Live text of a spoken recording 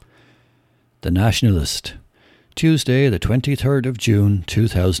The Nationalist, Tuesday the 23rd of June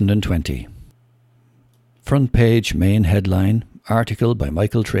 2020. Front page main headline, article by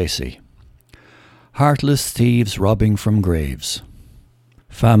Michael Tracy. Heartless thieves robbing from graves.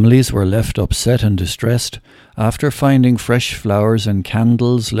 Families were left upset and distressed after finding fresh flowers and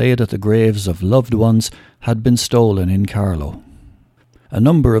candles laid at the graves of loved ones had been stolen in Carlow. A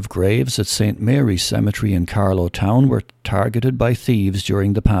number of graves at St. Mary's Cemetery in Carlow town were targeted by thieves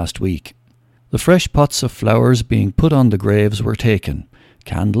during the past week. The fresh pots of flowers being put on the graves were taken.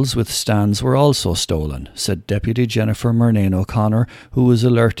 Candles with stands were also stolen, said Deputy Jennifer Murnane O'Connor, who was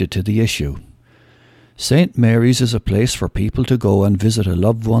alerted to the issue. St. Mary's is a place for people to go and visit a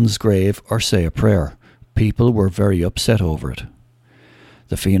loved one's grave or say a prayer. People were very upset over it.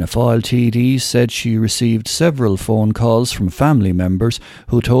 The Fianna Fáil TD said she received several phone calls from family members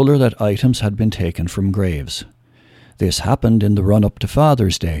who told her that items had been taken from graves. This happened in the run-up to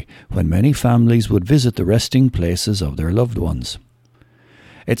Father's Day, when many families would visit the resting places of their loved ones.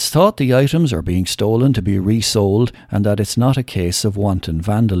 It's thought the items are being stolen to be resold and that it's not a case of wanton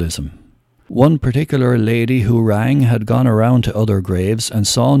vandalism. One particular lady who rang had gone around to other graves and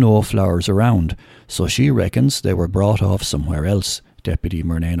saw no flowers around, so she reckons they were brought off somewhere else, Deputy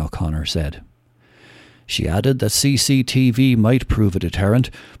Murnane O'Connor said. She added that CCTV might prove a deterrent,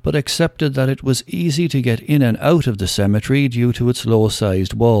 but accepted that it was easy to get in and out of the cemetery due to its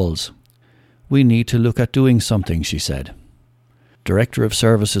low-sized walls. We need to look at doing something, she said. Director of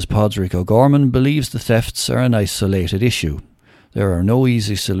Services Padraig O'Gorman believes the thefts are an isolated issue. There are no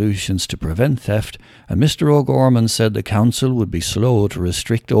easy solutions to prevent theft, and Mr O'Gorman said the council would be slow to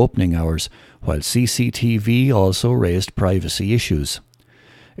restrict opening hours, while CCTV also raised privacy issues.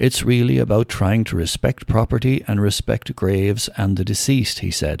 It's really about trying to respect property and respect graves and the deceased,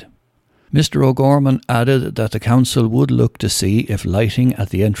 he said. Mr O'Gorman added that the council would look to see if lighting at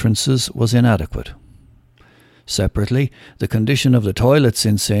the entrances was inadequate. Separately, the condition of the toilets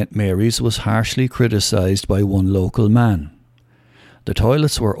in St. Mary's was harshly criticised by one local man. The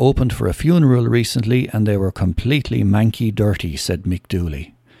toilets were opened for a funeral recently and they were completely manky dirty, said Mick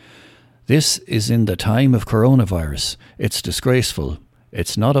Dooley. This is in the time of coronavirus. It's disgraceful.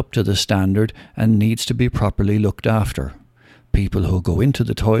 It's not up to the standard and needs to be properly looked after. People who go into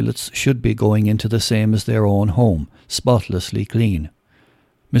the toilets should be going into the same as their own home, spotlessly clean.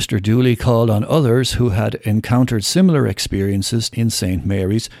 Mr Dooley called on others who had encountered similar experiences in St.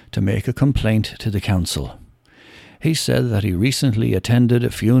 Mary's to make a complaint to the council. He said that he recently attended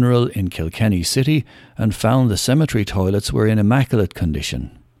a funeral in Kilkenny City and found the cemetery toilets were in immaculate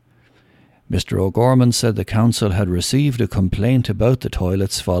condition. Mr O'Gorman said the council had received a complaint about the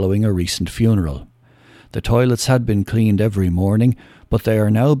toilets following a recent funeral. The toilets had been cleaned every morning, but they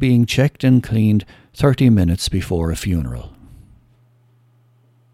are now being checked and cleaned 30 minutes before a funeral.